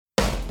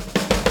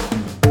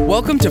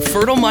Welcome to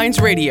Fertile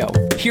Minds Radio.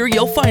 Here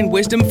you'll find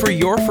wisdom for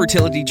your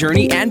fertility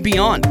journey and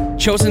beyond,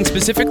 chosen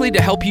specifically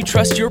to help you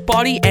trust your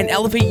body and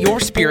elevate your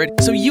spirit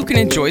so you can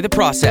enjoy the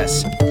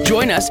process.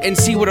 Join us and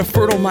see what a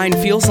fertile mind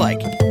feels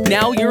like.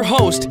 Now your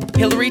host,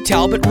 Hillary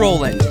Talbot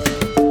Rowland.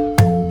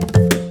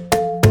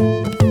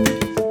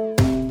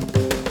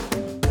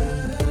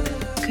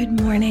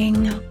 Good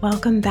morning.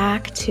 Welcome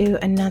back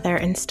to another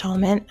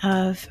installment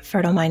of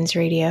Fertile Minds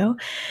Radio.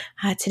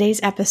 Today's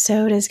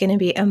episode is going to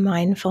be a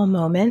mindful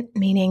moment,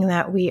 meaning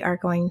that we are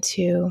going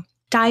to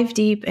dive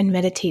deep and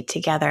meditate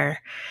together,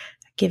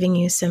 giving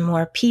you some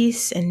more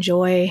peace and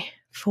joy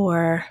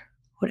for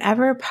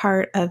whatever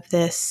part of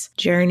this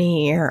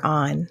journey you're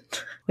on,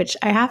 which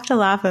I have to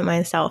laugh at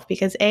myself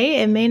because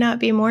it may not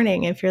be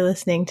morning if you're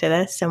listening to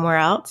this somewhere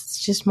else.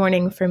 It's just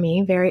morning for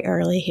me, very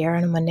early here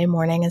on a Monday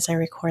morning as I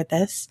record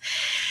this.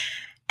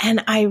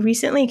 And I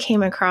recently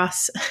came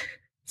across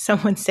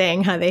someone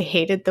saying how they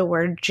hated the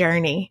word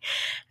journey.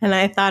 And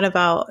I thought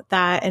about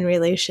that in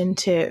relation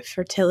to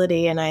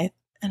fertility. And I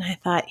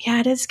thought, yeah,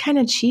 it is kind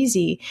of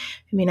cheesy.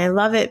 I mean, I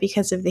love it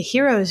because of the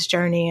hero's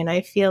journey. And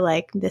I feel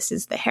like this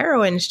is the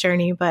heroine's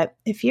journey. But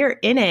if you're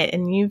in it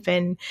and you've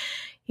been,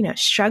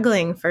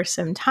 struggling for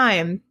some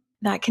time,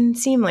 that can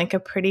seem like a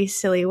pretty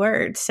silly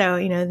word. So,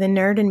 the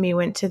nerd in me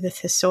went to the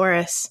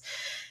thesaurus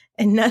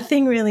and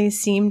nothing really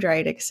seemed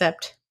right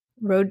except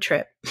road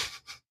trip.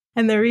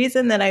 And the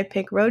reason that I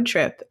pick road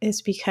trip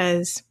is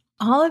because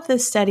all of the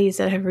studies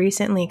that have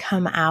recently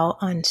come out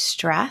on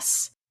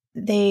stress,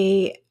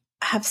 they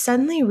have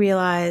suddenly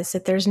realized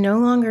that there's no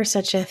longer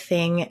such a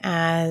thing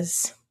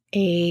as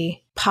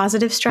a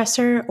positive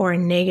stressor or a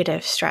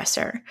negative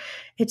stressor.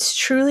 It's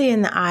truly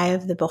in the eye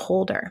of the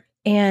beholder.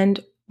 And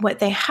what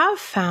they have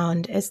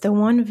found is the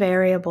one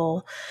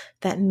variable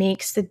that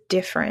makes the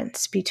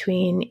difference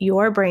between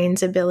your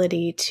brain's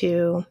ability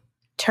to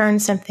turn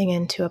something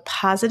into a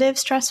positive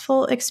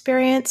stressful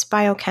experience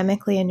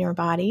biochemically in your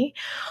body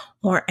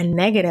or a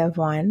negative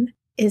one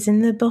is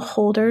in the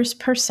beholder's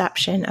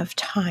perception of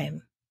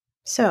time.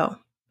 So,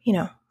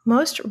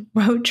 most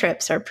road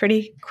trips are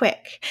pretty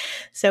quick.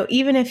 So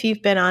even if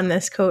you've been on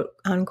this quote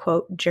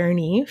unquote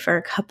journey for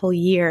a couple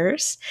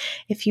years,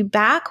 if you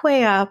back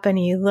way up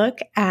and you look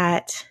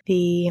at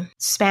the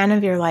span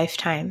of your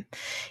lifetime,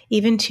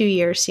 even 2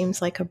 years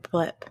seems like a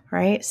blip,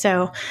 right?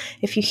 So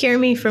if you hear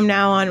me from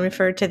now on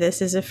refer to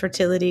this as a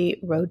fertility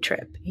road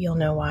trip, you'll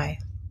know why.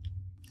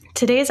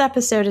 Today's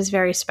episode is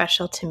very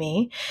special to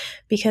me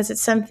because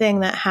it's something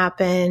that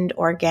happened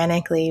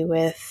organically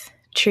with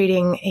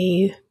treating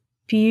a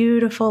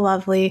beautiful,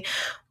 lovely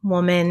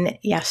woman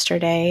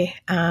yesterday.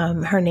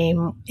 Her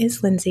name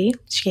is Lindsay.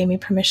 She gave me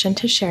permission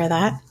to share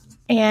that.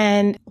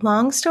 And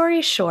long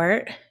story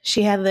short,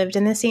 she had lived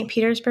in the St.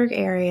 Petersburg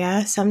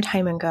area some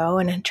time ago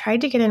and had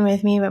tried to get in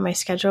with me, but my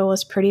schedule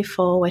was pretty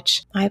full,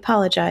 which I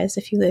apologize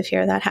if you live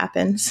here, that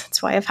happens.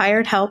 That's why I've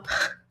hired help.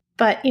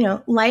 But,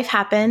 life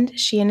happened.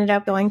 She ended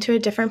up going to a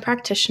different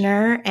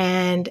practitioner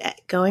and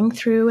going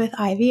through with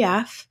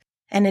IVF,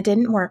 and it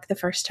didn't work the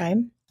first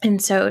time. And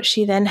so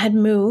she then had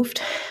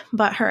moved,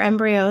 but her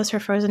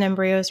frozen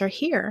embryos are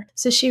here.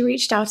 So she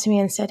reached out to me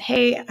and said,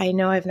 hey, I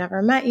know I've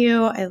never met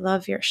you. I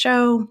love your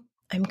show.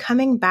 I'm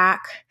coming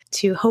back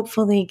to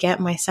hopefully get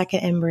my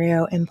second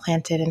embryo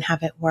implanted and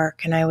have it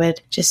work. And I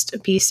would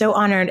just be so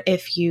honored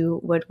if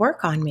you would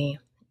work on me,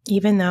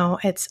 even though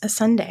it's a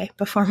Sunday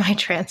before my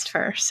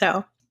transfer.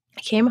 So I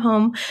came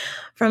home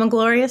from a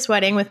glorious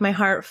wedding with my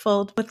heart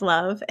filled with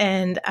love,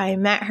 and I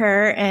met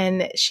her,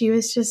 and she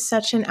was just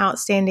such an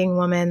outstanding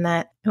woman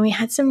and we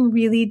had some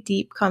really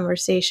deep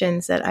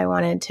conversations that I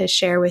wanted to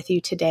share with you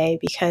today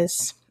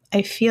because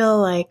I feel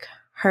like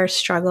her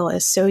struggle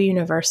is so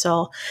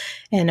universal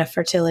in a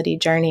fertility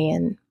journey.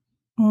 And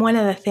one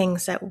of the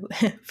things that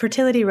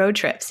fertility road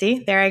trip,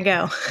 see, there I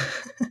go.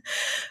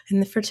 In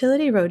the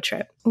fertility road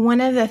trip, one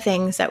of the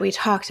things that we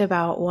talked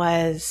about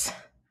was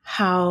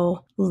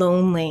how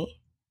lonely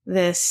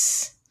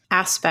this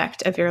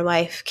aspect of your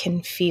life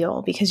can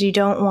feel because you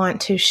don't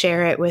want to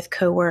share it with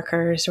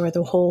coworkers or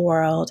the whole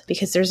world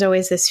because there's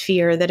always this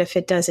fear that if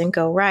it doesn't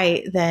go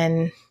right,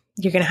 then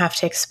you're going to have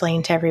to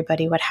explain to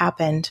everybody what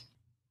happened.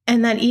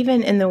 And that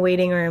even in the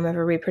waiting room of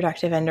a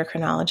reproductive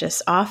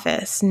endocrinologist's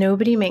office,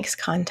 nobody makes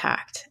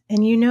contact.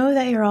 And you know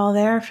that you're all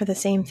there for the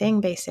same thing,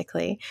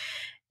 basically.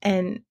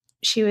 And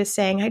she was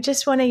saying, I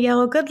just want to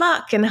yell good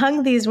luck and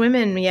hug these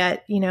women,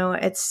 yet,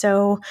 it's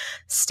so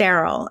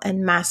sterile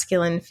and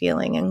masculine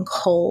feeling and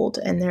cold,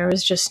 and there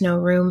was just no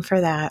room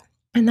for that.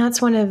 And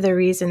that's one of the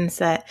reasons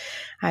that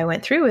I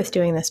went through with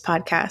doing this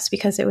podcast,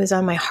 because it was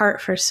on my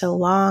heart for so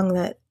long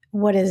that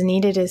what is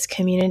needed is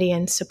community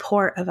and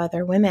support of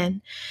other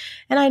women.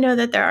 And I know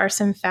that there are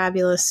some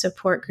fabulous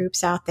support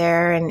groups out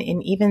there, and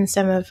even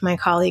some of my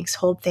colleagues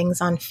hold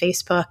things on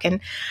Facebook. And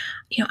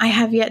I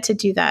have yet to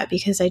do that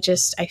because I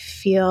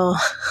feel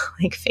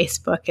like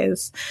Facebook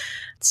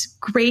it's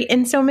great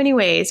in so many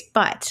ways.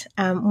 But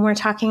when we're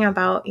talking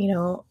about,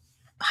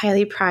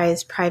 highly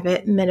prized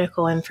private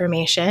medical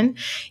information,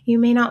 you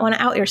may not want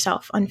to out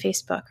yourself on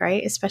Facebook,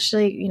 right?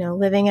 Especially,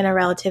 living in a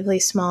relatively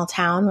small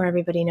town where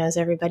everybody knows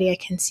everybody. I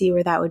can see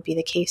where that would be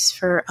the case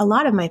for a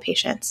lot of my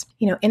patients.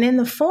 And in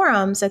the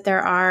forums that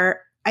there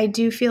are, I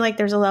do feel like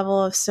there's a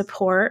level of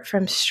support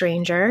from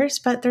strangers,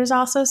 but there's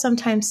also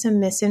sometimes some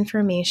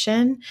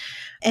misinformation.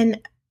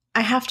 And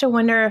I have to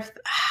wonder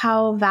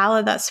how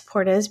valid that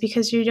support is,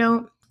 because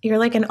you're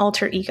like an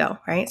alter ego,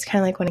 right? It's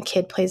kind of like when a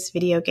kid plays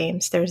video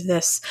games. There's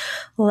this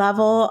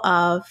level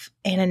of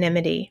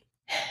anonymity.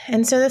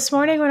 And so this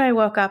morning when I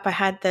woke up, I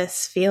had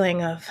this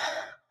feeling of,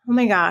 oh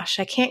my gosh,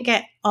 I can't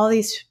get all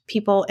these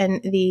people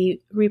in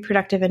the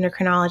reproductive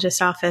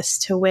endocrinologist office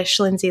to wish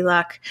Lindsay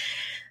luck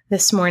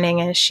this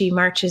morning as she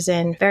marches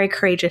in very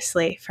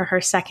courageously for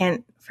her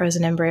second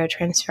frozen embryo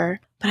transfer.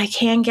 But I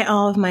can get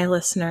all of my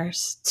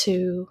listeners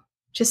to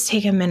just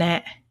take a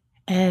minute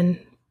and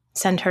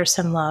send her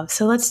some love.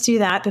 So let's do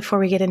that before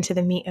we get into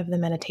the meat of the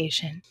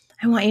meditation.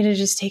 I want you to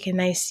just take a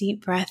nice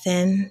deep breath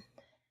in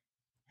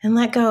and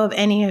let go of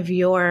any of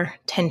your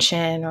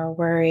tension or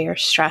worry or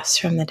stress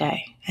from the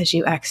day as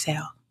you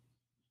exhale.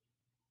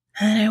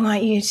 And I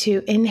want you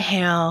to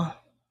inhale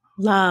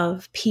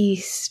love,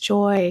 peace,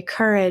 joy,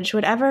 courage,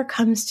 whatever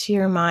comes to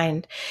your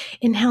mind.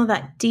 Inhale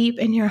that deep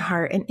in your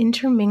heart and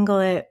intermingle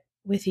it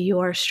with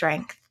your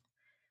strength.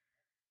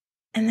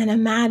 And then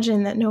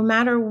imagine that no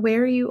matter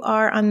where you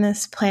are on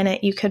this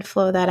planet, you could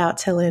flow that out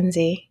to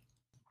Lindsay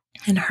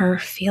and her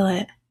feel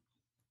it.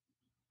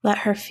 Let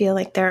her feel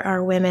like there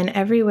are women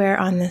everywhere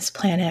on this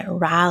planet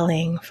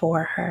rallying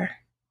for her.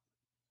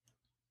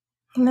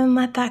 And then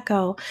let that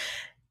go.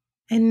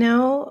 And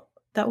know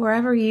that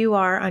wherever you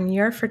are on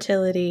your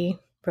fertility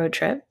road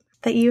trip,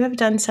 that you have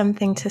done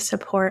something to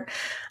support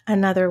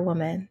another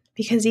woman.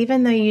 Because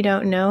even though you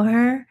don't know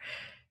her,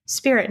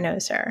 Spirit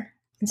knows her.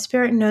 And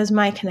Spirit knows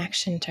my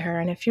connection to her.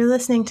 And if you're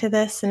listening to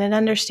this, and it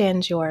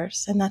understands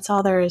yours, and that's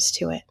all there is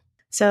to it.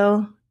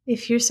 So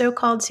if you're so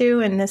called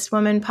to, and this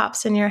woman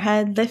pops in your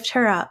head, lift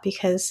her up,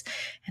 because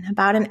in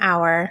about an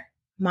hour,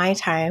 my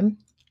time,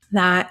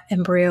 that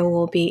embryo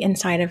will be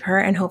inside of her,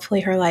 and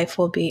hopefully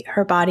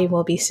her body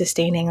will be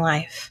sustaining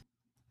life.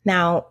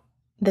 Now,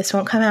 this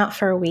won't come out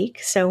for a week.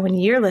 So when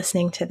you're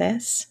listening to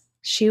this,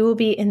 she will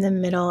be in the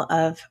middle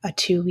of a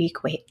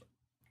 2-week wait.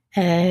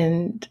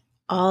 And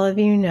all of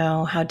you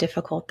know how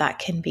difficult that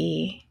can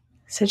be.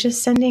 So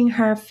just sending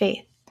her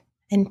faith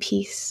and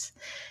peace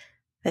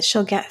that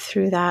she'll get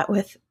through that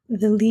with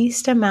the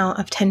least amount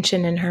of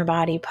tension in her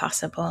body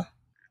possible.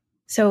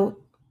 So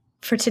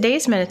for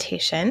today's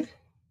meditation,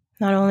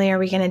 not only are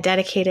we going to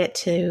dedicate it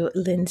to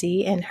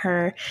Lindsay and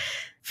her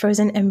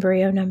frozen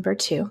embryo number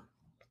 2,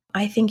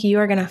 I think you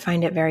are going to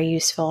find it very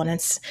useful. And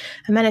it's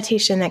a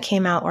meditation that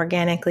came out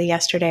organically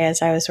yesterday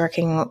as I was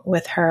working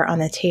with her on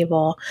the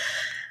table.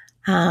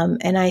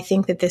 And I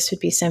think that this would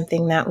be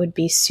something that would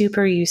be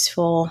super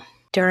useful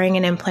during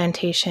an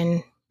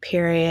implantation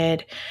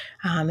period.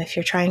 If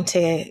you're trying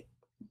to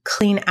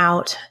clean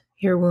out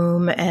your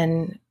womb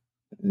and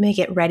make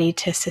it ready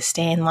to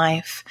sustain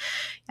life,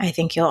 I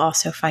think you'll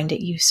also find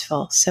it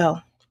useful. So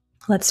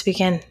let's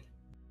begin.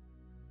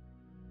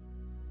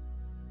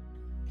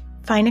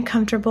 Find a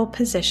comfortable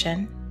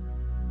position,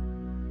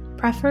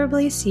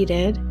 preferably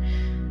seated,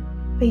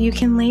 but you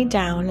can lay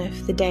down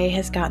if the day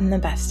has gotten the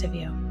best of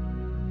you.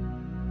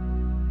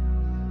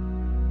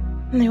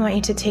 And I want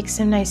you to take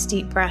some nice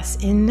deep breaths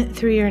in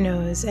through your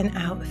nose and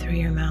out through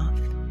your mouth.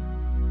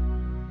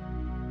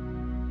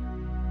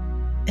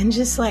 And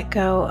just let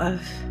go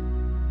of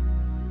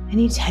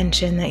any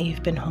tension that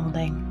you've been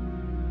holding,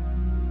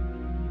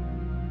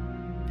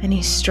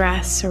 any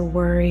stress or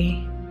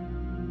worry.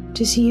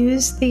 Just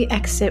use the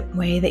exit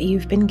way that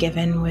you've been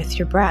given with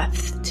your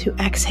breath to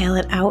exhale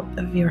it out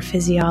of your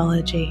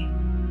physiology.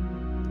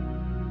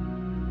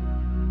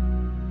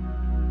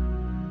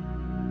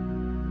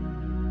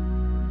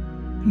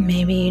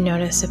 Maybe you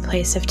notice a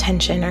place of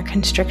tension or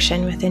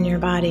constriction within your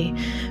body.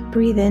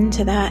 Breathe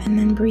into that and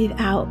then breathe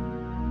out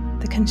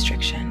the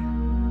constriction.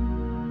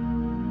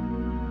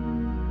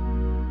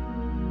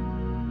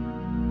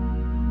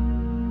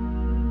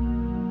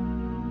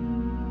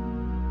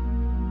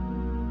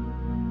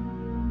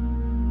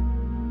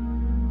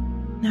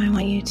 Now I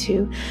want you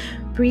to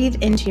breathe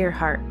into your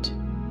heart.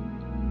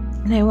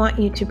 And I want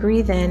you to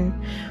breathe in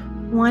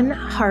one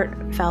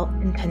heartfelt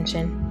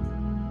intention.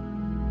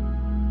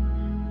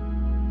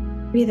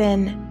 Breathe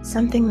in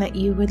something that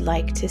you would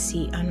like to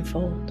see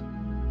unfold.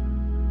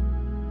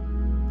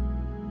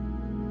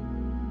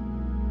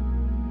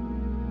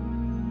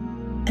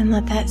 And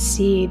let that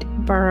seed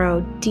burrow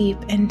deep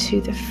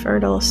into the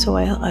fertile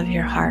soil of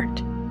your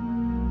heart.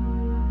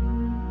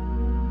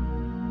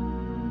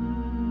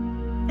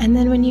 And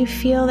then when you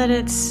feel that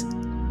it's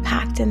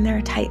packed in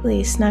there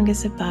tightly, snug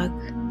as a bug,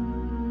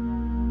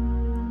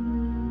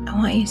 I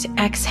want you to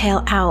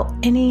exhale out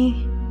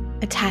any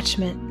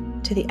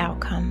attachment to the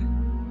outcome,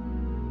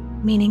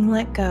 meaning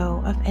let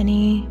go of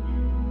any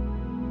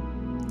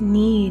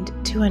need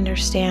to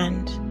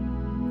understand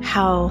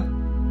how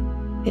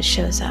it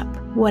shows up,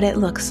 what it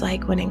looks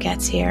like when it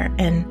gets here,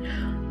 and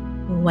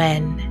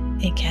when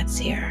it gets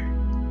here.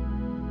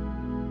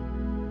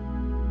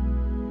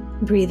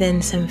 Breathe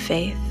in some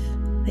faith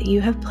that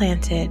you have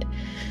planted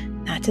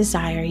that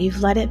desire.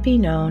 You've let it be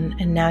known,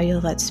 and now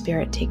you'll let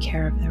Spirit take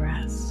care of the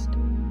rest.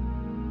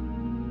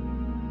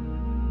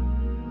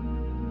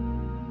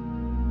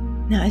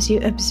 Now, as you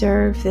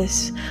observe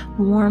this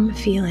warm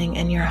feeling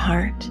in your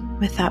heart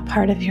with that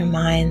part of your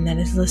mind that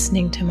is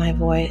listening to my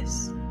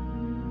voice,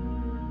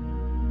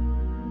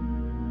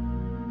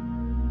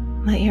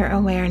 let your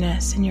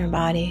awareness in your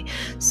body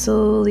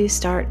slowly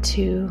start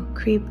to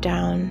creep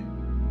down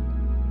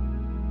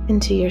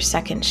into your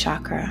second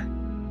chakra,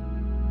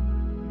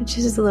 which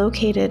is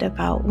located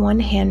about 1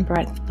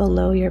 handbreadth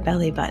below your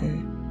belly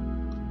button.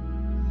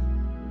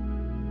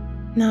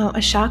 Now,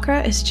 a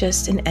chakra is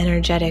just an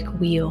energetic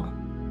wheel.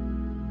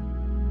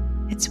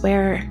 It's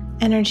where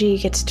energy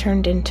gets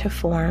turned into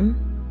form,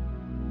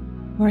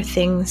 or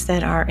things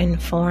that are in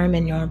form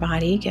in your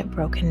body get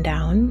broken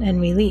down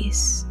and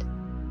released.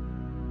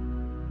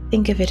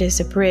 Think of it as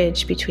a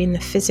bridge between the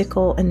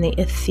physical and the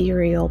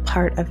ethereal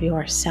part of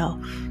yourself.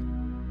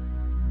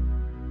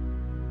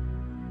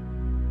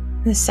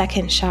 The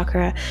second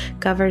chakra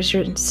governs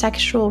your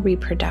sexual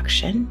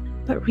reproduction,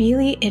 but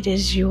really it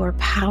is your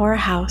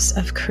powerhouse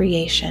of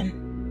creation.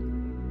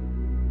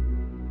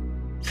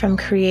 From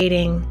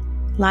creating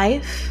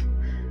life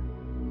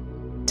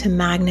to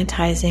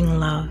magnetizing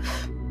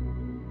love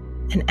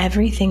and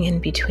everything in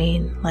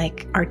between,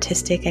 like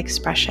artistic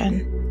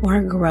expression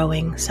or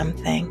growing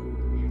something,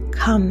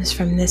 comes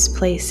from this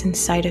place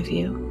inside of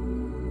you.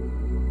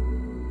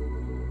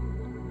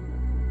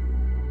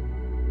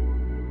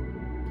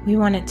 We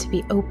want it to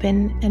be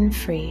open and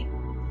free.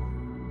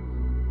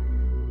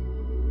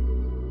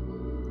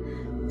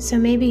 So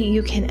maybe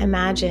you can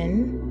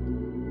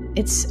imagine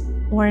its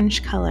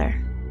orange color.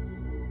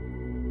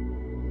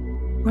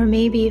 Or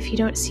maybe if you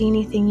don't see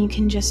anything, you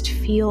can just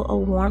feel a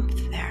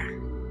warmth there.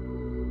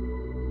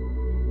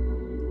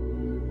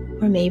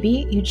 Or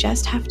maybe you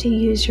just have to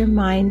use your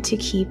mind to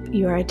keep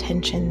your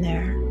attention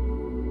there.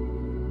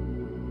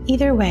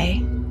 Either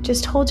way,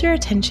 just hold your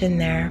attention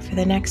there for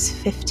the next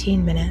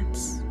 15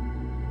 minutes.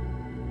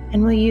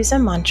 And we'll use a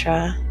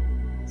mantra.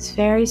 It's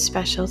very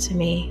special to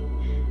me.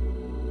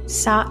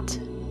 Sat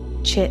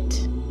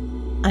Chit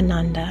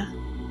Ananda.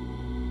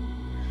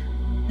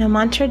 Now,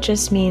 mantra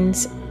just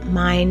means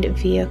mind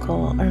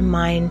vehicle or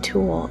mind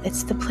tool.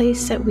 It's the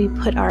place that we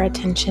put our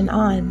attention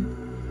on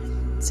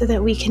so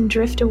that we can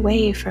drift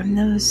away from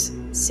those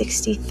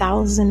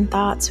 60,000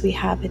 thoughts we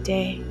have a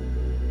day.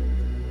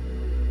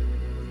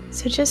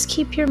 So just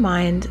keep your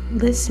mind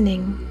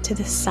listening to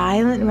the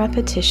silent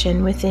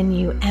repetition within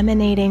you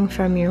emanating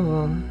from your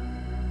womb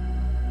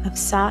of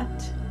Sat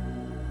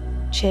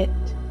Chit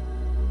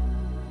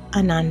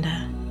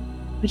Ananda,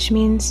 which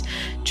means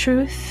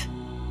truth,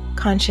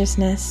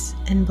 consciousness,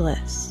 and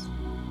bliss.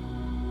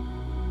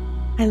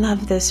 I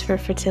love this for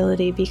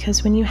fertility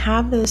because when you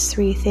have those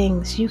 3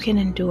 things, you can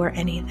endure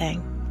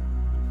anything.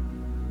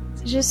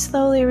 So just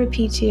slowly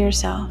repeat to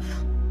yourself,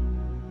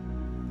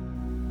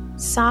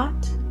 Sat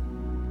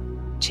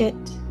Chit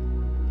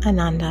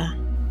Ananda.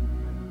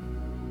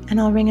 And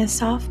I'll ring a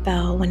soft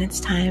bell when it's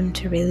time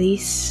to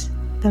release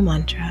the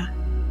mantra.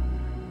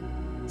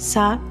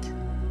 Sat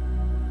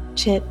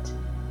Chit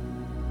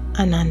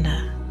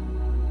Ananda.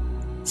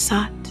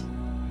 Sat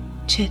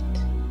Chit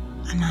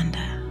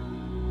Ananda.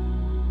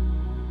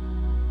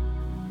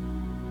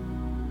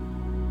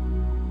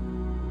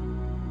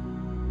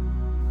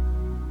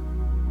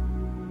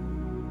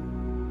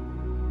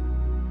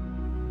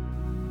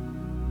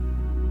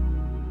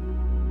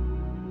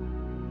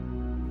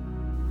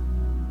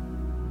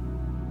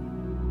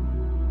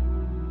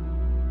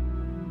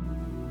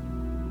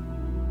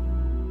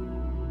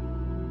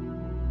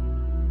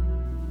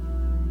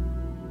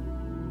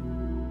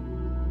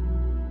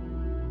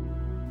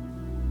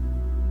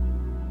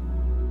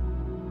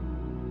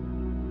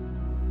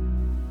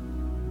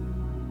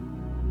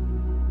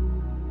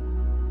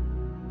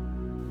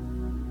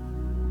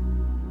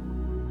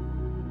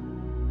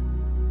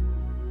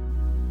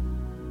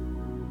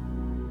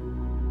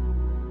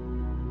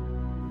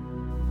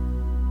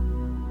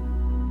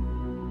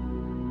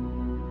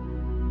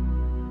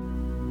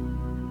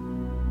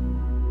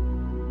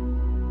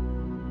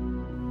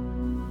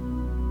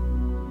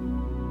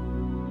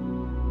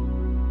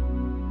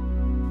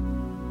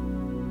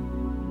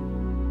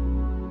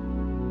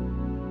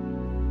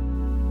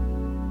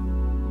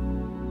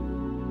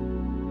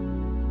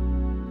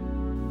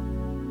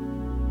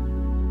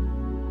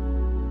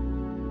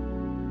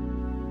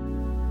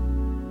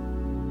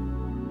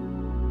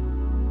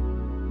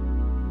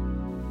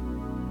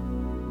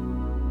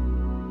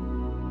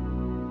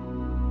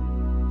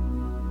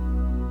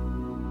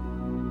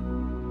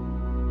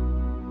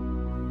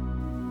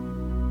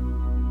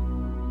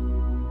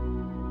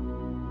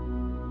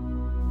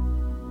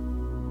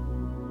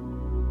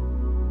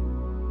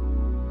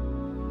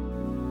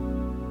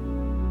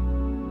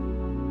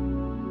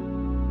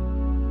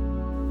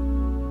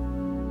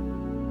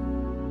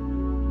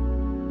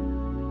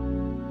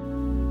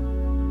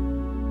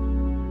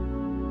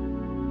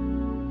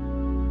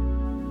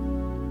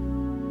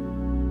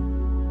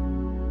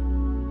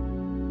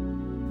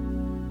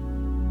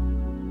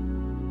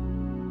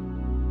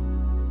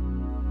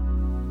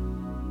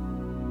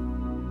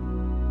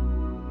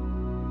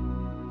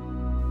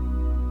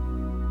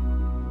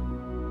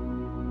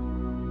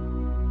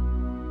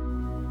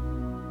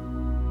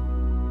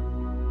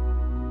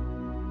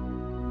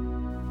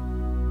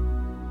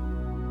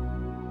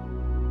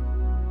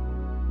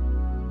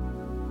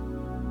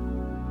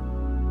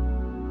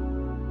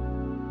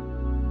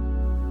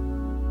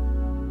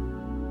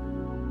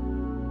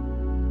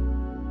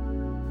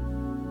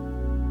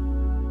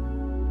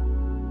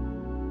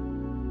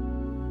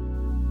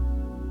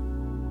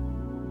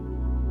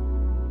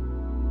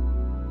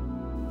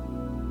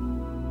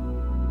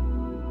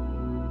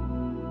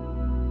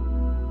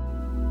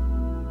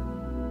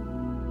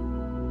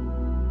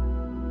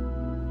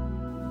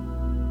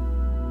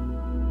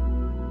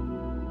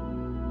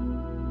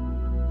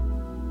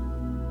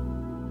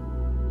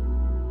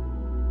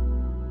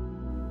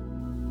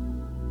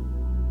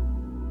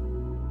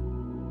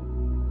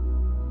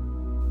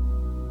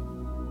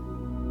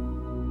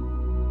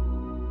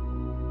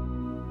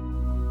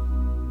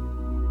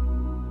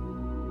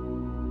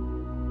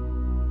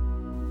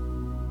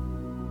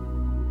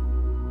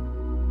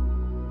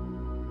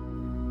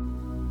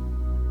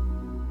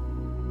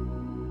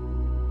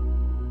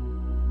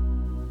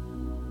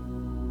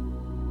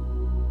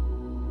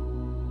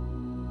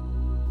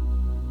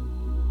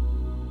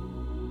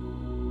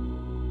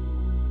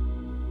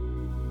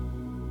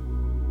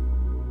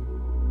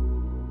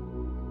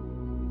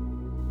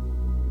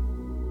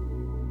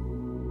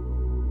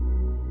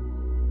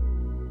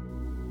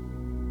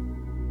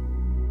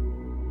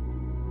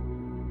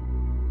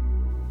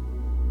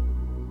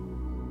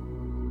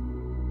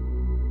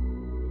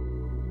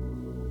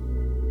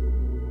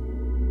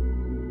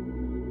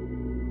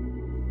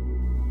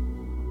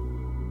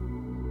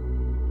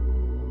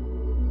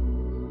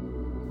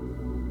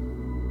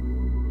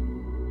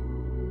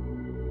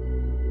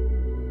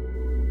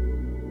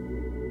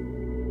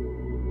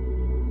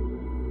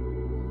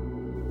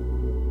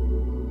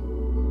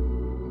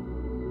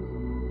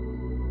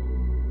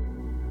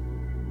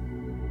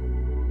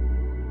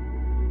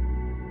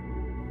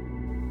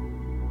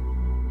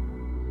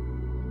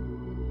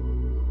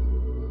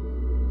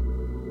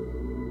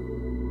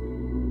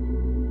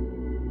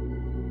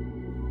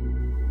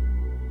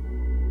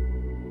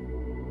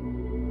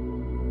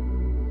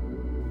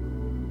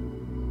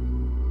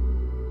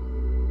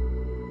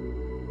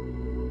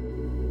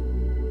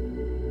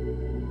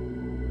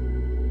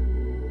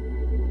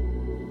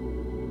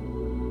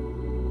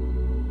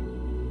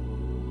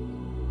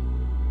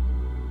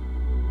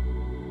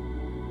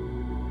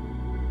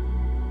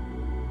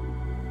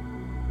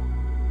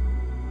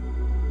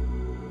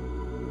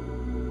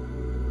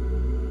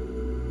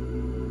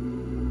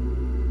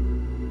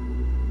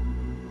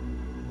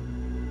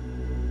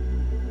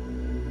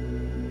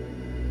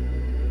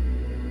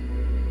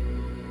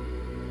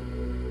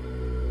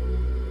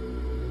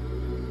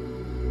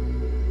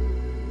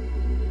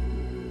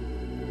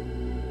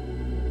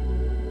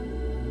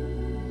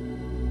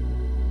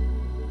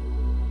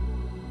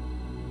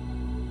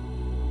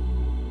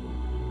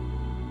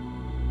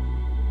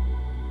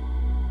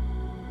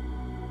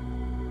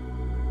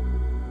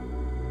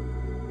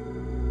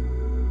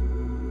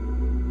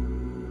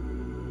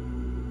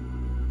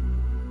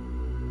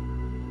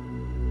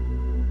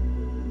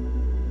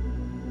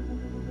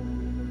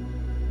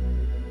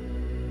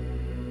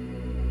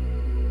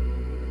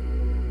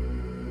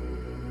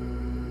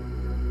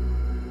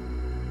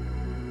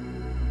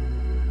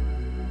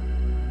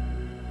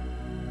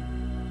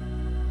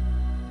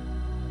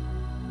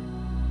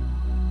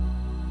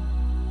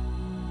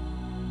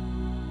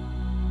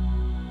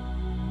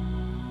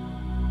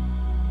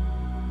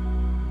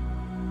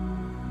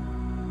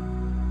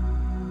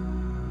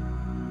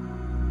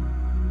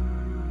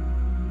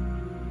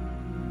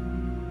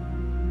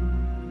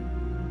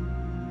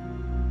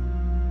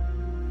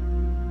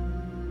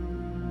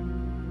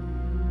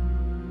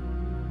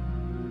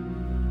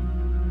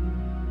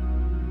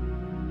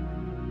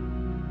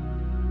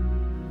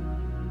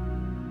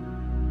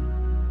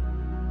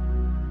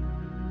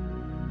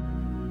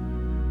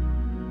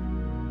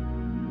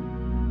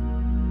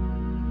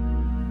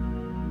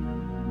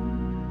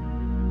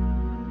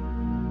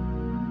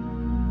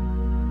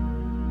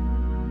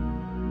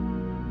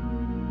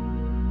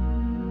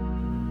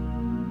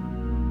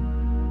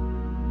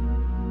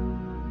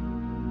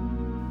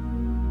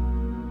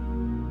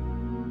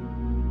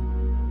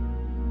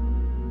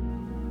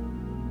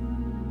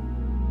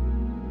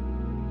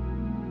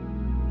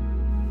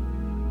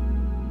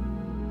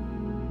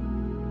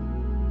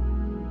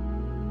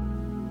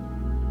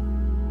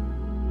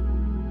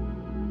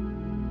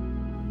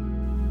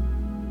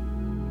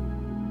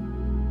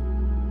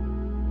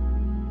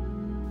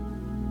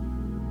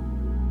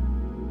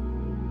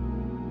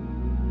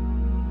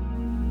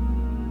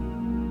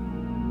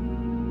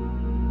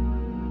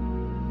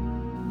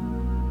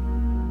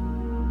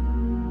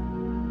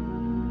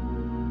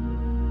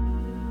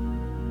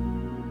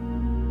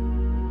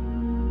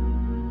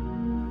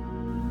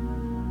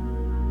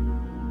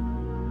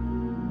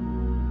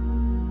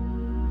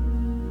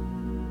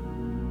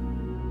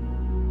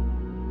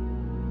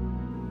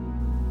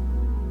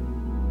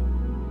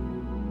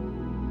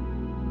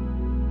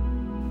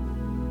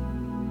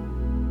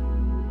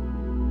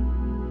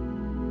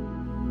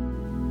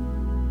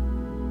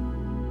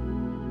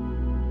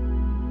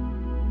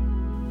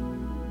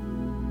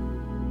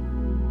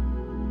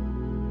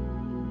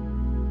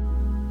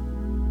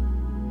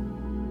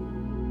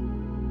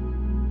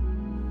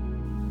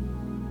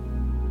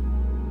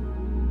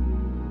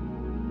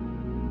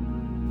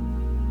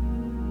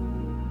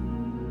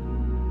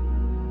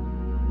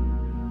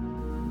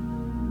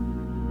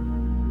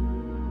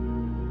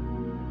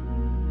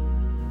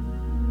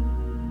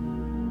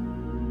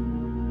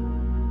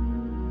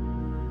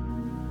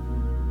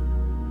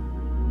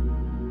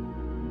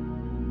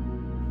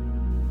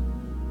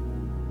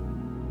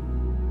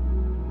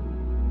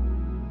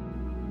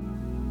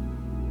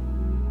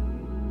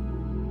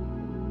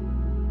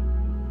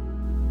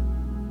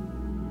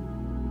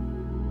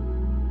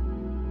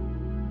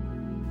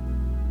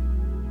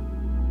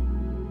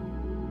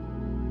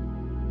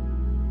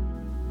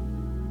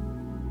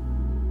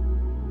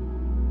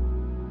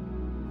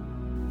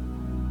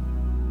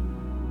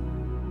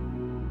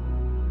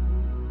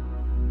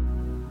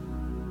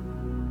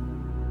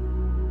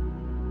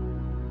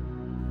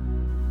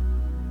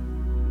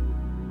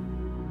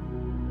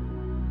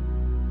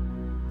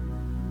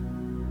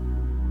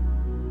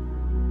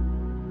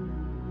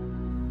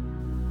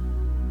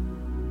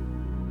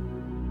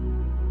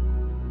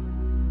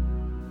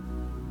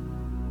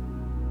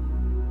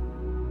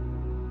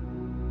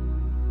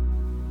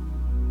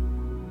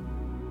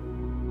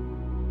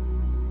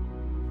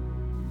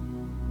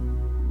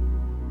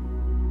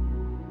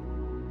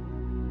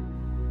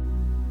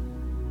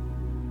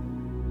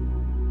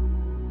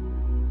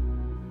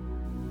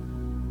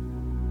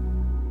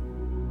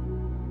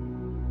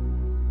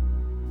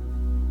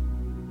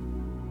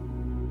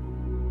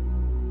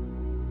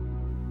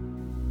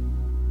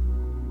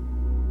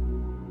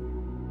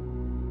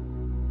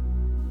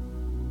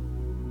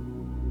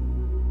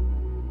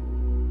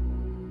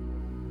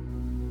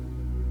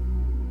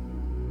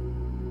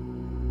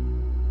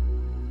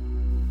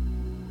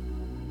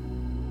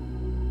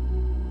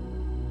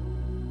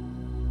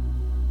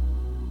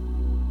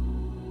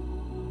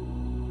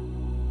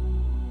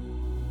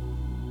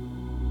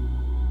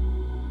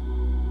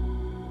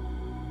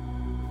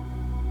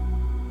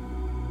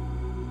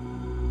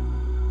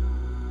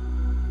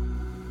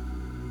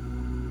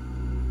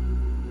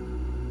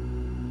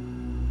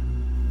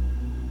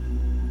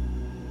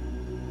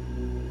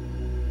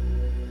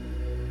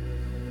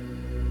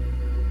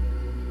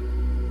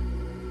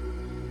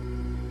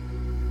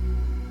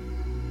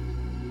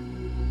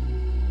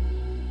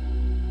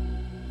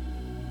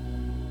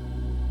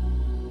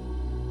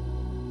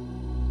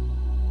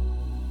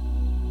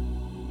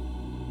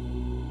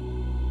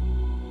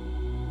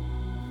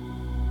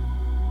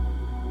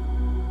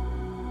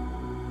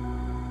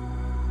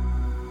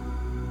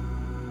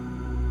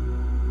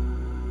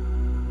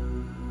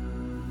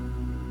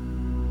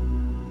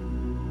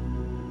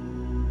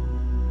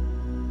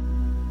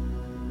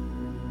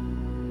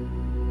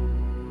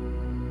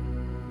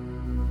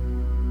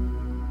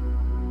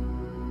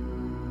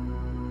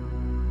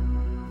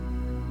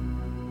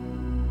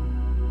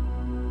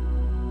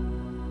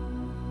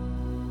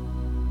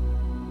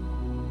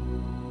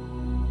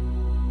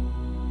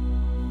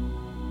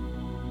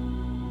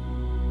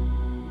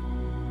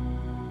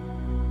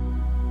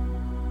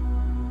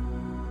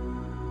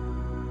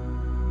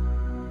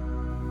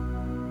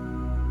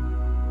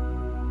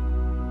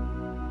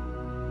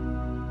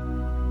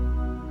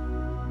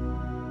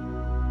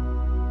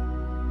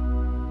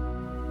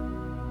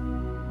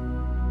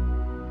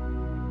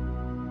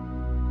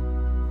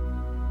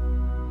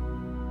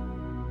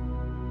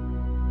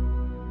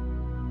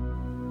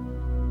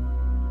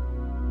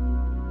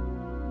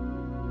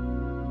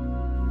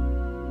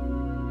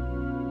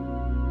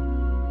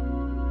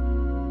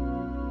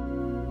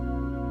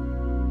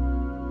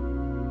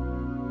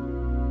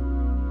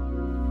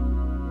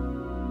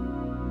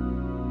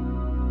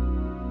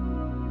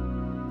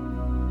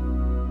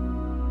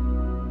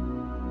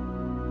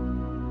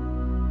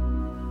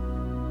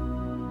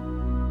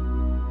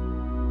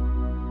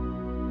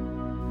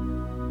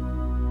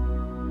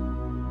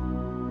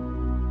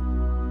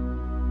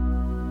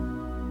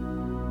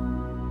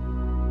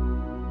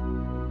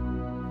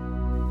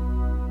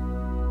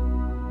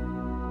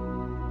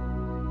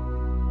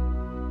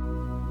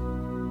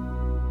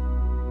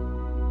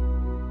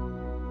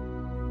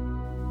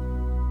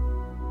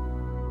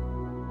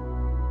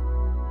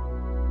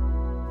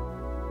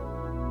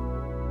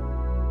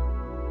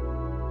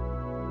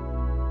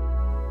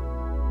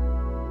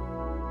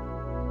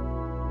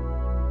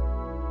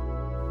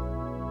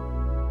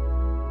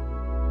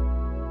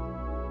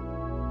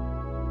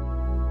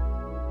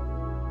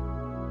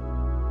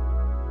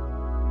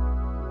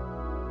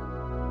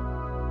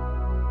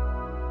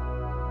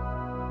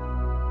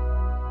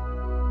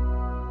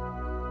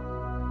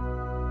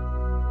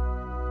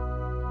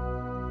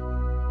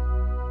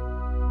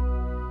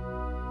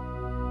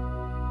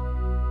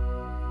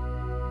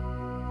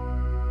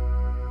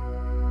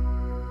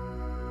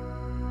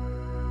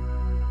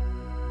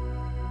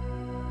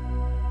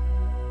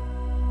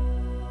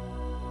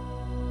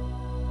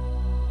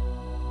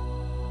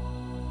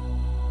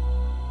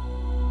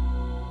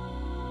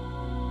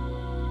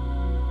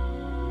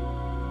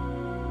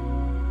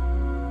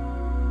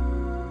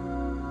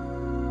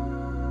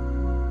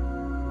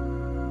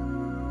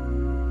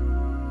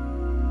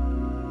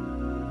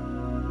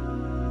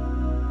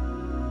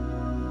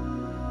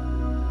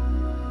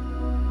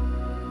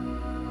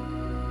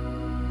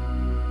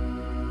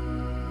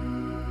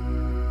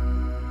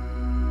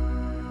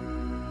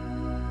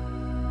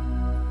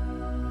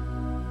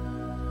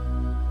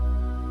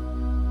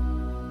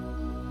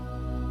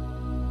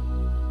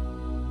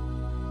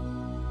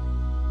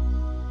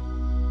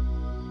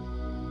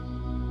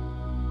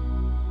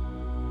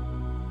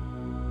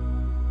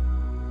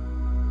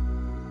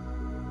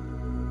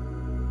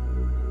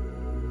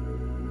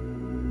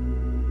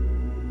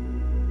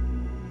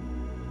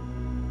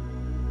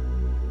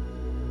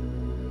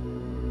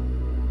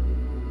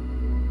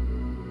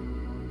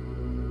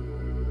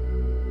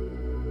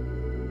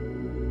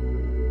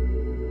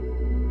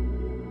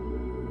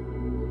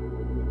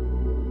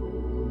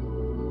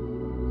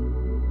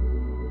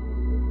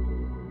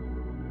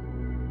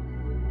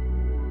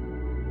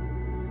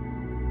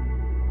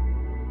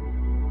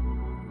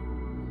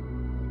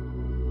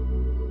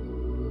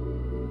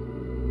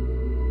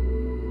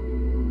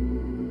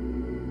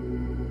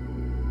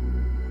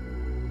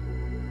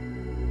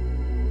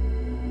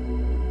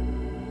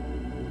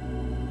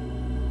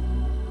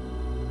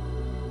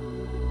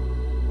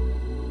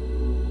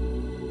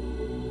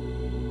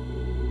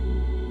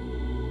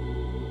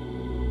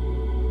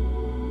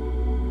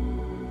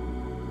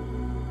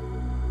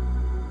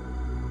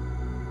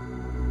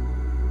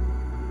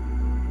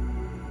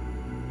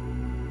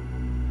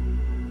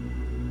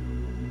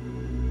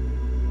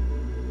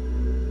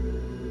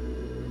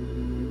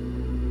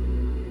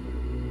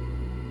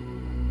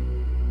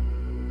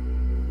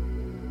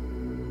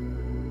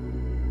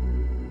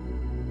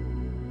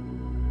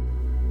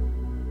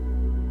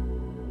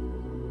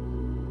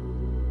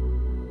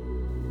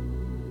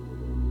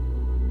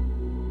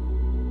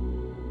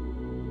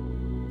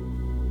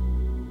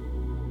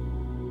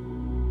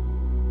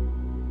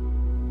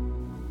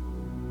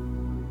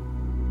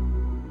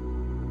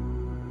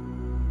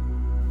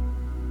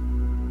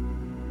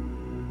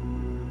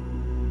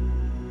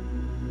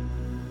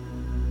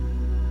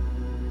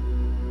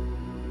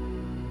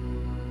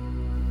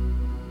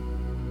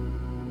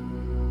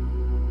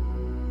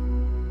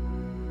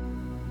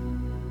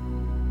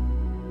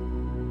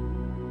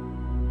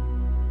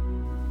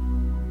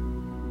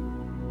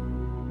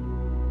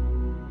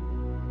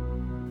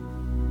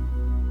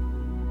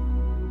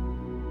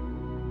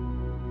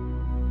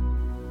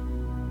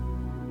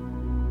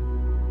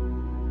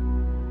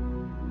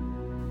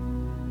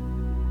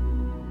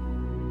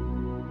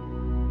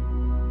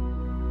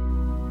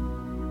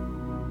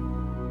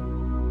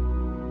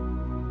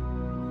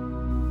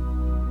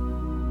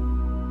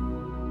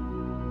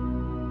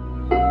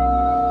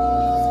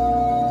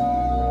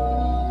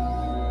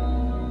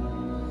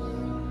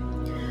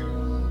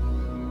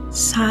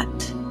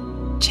 Sat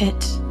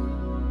Chit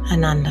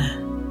Ananda.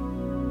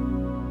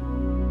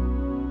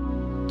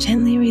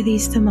 Gently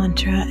release the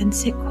mantra and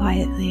sit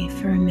quietly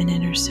for a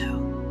minute or so.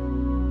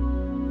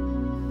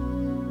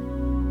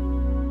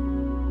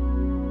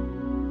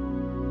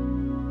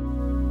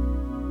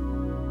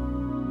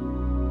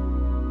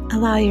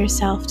 Allow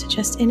yourself to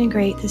just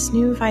integrate this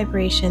new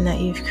vibration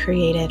that you've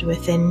created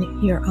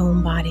within your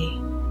own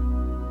body.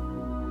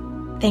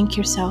 Thank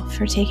yourself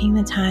for taking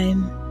the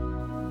time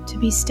to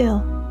be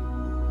still,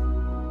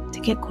 to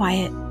get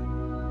quiet,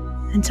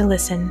 and to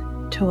listen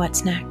to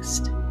what's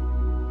next.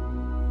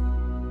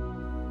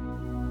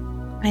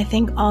 I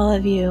thank all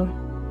of you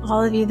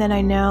that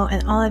I know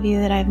and all of you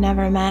that I've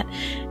never met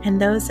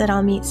and those that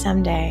I'll meet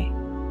someday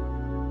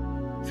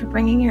for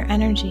bringing your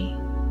energy.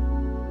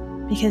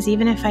 Because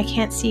even if I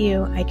can't see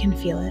you, I can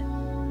feel it.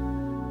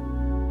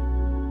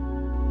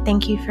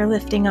 Thank you for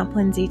lifting up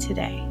Lindsay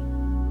today.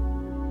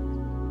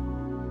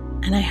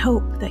 And I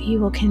hope that you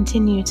will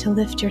continue to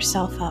lift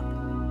yourself up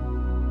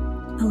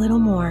a little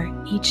more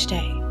each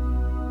day.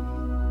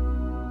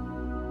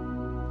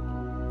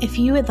 If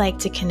you would like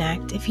to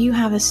connect, if you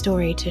have a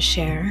story to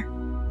share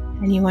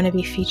and you want to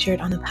be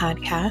featured on the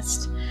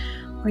podcast,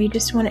 or you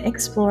just want to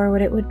explore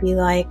what it would be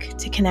like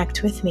to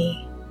connect with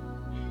me,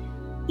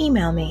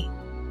 email me.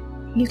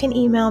 You can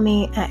email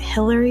me at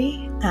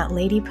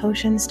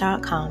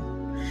hillary@ladypotions.com,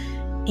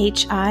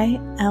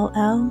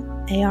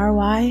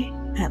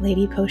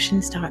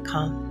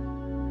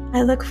 HILLARY@ladypotions.com.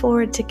 I look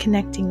forward to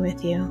connecting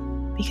with you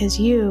because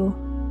you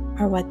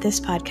are what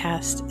this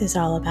podcast is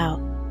all about.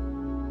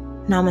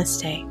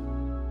 Namaste.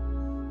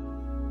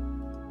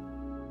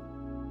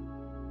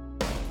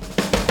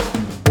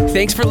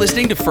 Thanks for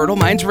listening to Fertile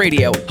Minds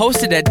Radio,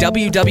 hosted at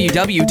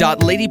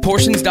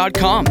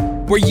www.ladypotions.com,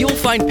 where you'll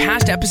find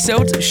past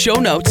episodes, show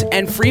notes,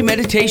 and free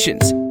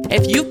meditations.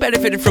 If you've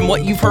benefited from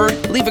what you've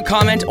heard, leave a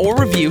comment or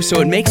review so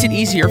it makes it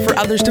easier for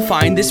others to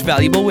find this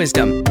valuable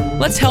wisdom.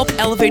 Let's help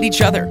elevate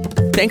each other.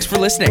 Thanks for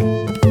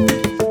listening.